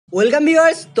Welcome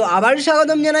viewers, তো আবারও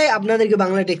স্বাগতম জানাই আপনাদেরকে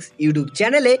বাংলা টেক্স ইউটিউব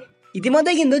চ্যানেলে।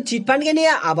 ইতিমধ্যে কিন্তু চিটফান্ডকে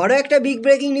নিয়ে আবারও একটা বিগ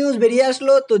ব্রেকিং নিউজ বেরিয়ে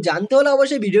আসলো। তো জানতে হলে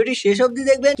অবশ্যই ভিডিওটি শেষ অবধি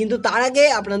দেখবেন। কিন্তু তার আগে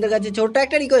আপনাদের কাছে ছোট্ট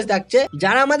একটা রিকোয়েস্ট থাকছে,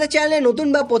 যারা আমাদের চ্যানেলে নতুন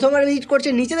বা প্রথমবার ভিজিট করছে,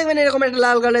 নিচে দেখবেন এরকম একটা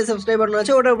লাল কালারের সাবস্ক্রাইব বাটন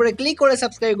আছে, ওটার উপরে ক্লিক করে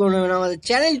সাবস্ক্রাইব করে নেবেন আমাদের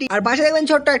চ্যানেলটি। আর পাশে দেখবেন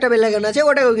ছোট্ট একটা বেল আইকন আছে,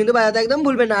 ওটাকেও কিন্তু বাজাতে একদম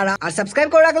ভুলবেন না। আর সাবস্ক্রাইব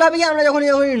করে রাখলে হবে কি, আমরা যখন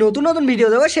নতুন নতুন ভিডিও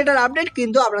দেবো সেটার আপডেট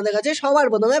কিন্তু আপনাদের কাছে সবার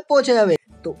প্রথমে পৌঁছে যাবে।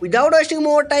 তো without wasting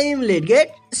more time, late get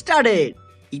started.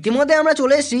 ইতিমধ্যে আমরা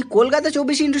চলে এসেছি কলকাতা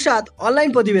 24x7 অনলাইন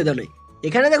প্রতিবেদনে।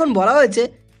 এখানে দেখুন বলা হয়েছে,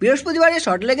 বৃহস্পতিবারে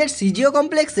সল্টলেকের সিজিও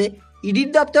কমপ্লেক্সে ইডির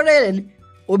দপ্তরে এলেন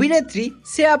অভিনেত্রী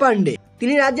শ্রেয়া পান্ডে।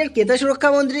 তিনি রাজ্যের ক্রেতা সুরক্ষা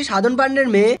মন্ত্রী সাধন পান্ডের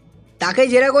মেয়ে। তাকে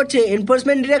জেরা করছে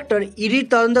এনফোর্সমেন্ট ডিরেক্টর ইডির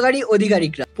তদন্তকারী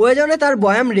আধিকারিকরা। প্রয়োজনে তার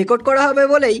বয়ান রেকর্ড করা হবে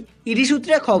বলেই ইডি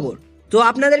সূত্রে খবর। তো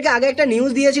আপনাদেরকে আগে একটা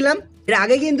নিউজ দিয়েছিলাম, এর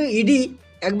আগে কিন্তু ইডি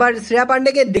একবার শ্রেয়া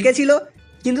পান্ডেকে ডেকেছিল,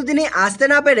 কিন্তু তিনি আসতে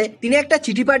না পেরে তিনি একটা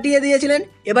চিঠি পাঠিয়ে দিয়েছিলেন।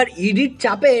 এবার ইডির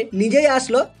চাপে নিজেই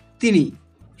আসলো তিনি।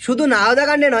 শুধু নাওদা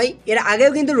কাণ্ডে নয়, এর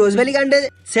আগেও কিন্তু রোজভ্যালি কাণ্ডে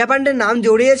শ্রেয়া পান্ডের নাম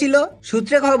জড়িয়েছিল।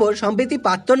 সূত্রে খবর, সম্প্রতি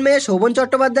প্রাক্তন মেয়ে শোভন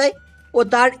চট্টোপাধ্যায় ও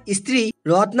তার স্ত্রী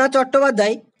রত্না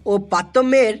চট্টোপাধ্যায় ও প্রাক্তন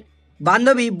মেয়ের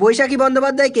বান্ধবী বৈশাখী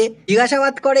বন্দ্যোপাধ্যায়কে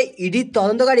জিজ্ঞাসাবাদ করে ইডির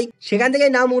তদন্তকারী। সেখান থেকে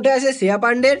নাম উঠে আসে শ্রেয়া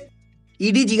পান্ডের।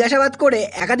 ইডি জিজ্ঞাসাবাদ করে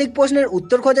একাধিক প্রশ্নের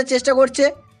উত্তর খোঁজার চেষ্টা করছে।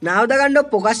 নাওদা কাণ্ড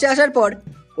প্রকাশ্যে আসার পর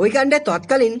ওই কাণ্ডে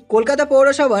তৎকালীন কলকাতা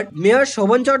পৌরসভার মেয়র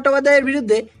শোভন চট্টোপাধ্যায়ের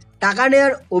বিরুদ্ধে টাকা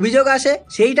নেওয়ার অভিযোগ আসে।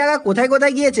 সেই টাকা কোথায়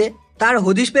কোথায় গিয়েছে তার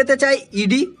হদিশ পেতে চায়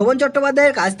ইডি। শোভন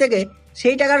চট্টোপাধ্যায়ের কাছ থেকে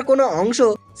সেই টাকার কোনো অংশ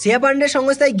শ্রেয়া পান্ডের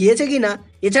সংস্থায় গিয়েছে কিনা,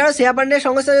 এছাড়াও শ্রেয়া পান্ডের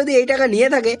সংস্থা যদি এই টাকা নিয়ে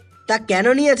থাকে তা কেন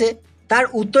নিয়েছে তার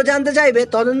উত্তর জানতে চাইবে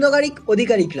তদন্তকারী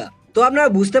আধিকারিকরা। তো আপনারা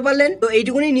বুঝতে পারলেন। তো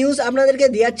এইটুকুনি নিউজ আপনাদেরকে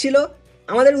দেওয়ার ছিল।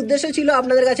 আমাদের উদ্দেশ্য ছিল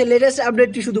আপনাদের কাছে লেটেস্ট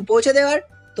আপডেটটি শুধু পৌঁছে দেওয়ার।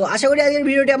 তো আশা করি আজকের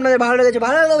ভিডিওটি আপনাদের ভালো লেগেছে।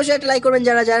 ভালো লাগলে অবশ্যই একটা লাইক করবেন,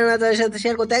 যারা জানেন না তাদের সাথে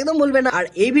শেয়ার করতে একদম ভুলবেন না। আর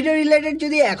এই ভিডিও রিলেটেড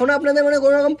যদি এখনো আপনাদের মনে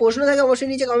কোনো রকম প্রশ্ন থাকে, অবশ্যই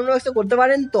নিচে কমেন্ট বক্সে করতে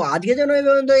পারেন। তো আজকের জন্য এই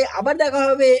পর্যন্তই, আবার দেখা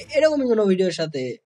হবে এরকমই কোনো ভিডিওর সাথে।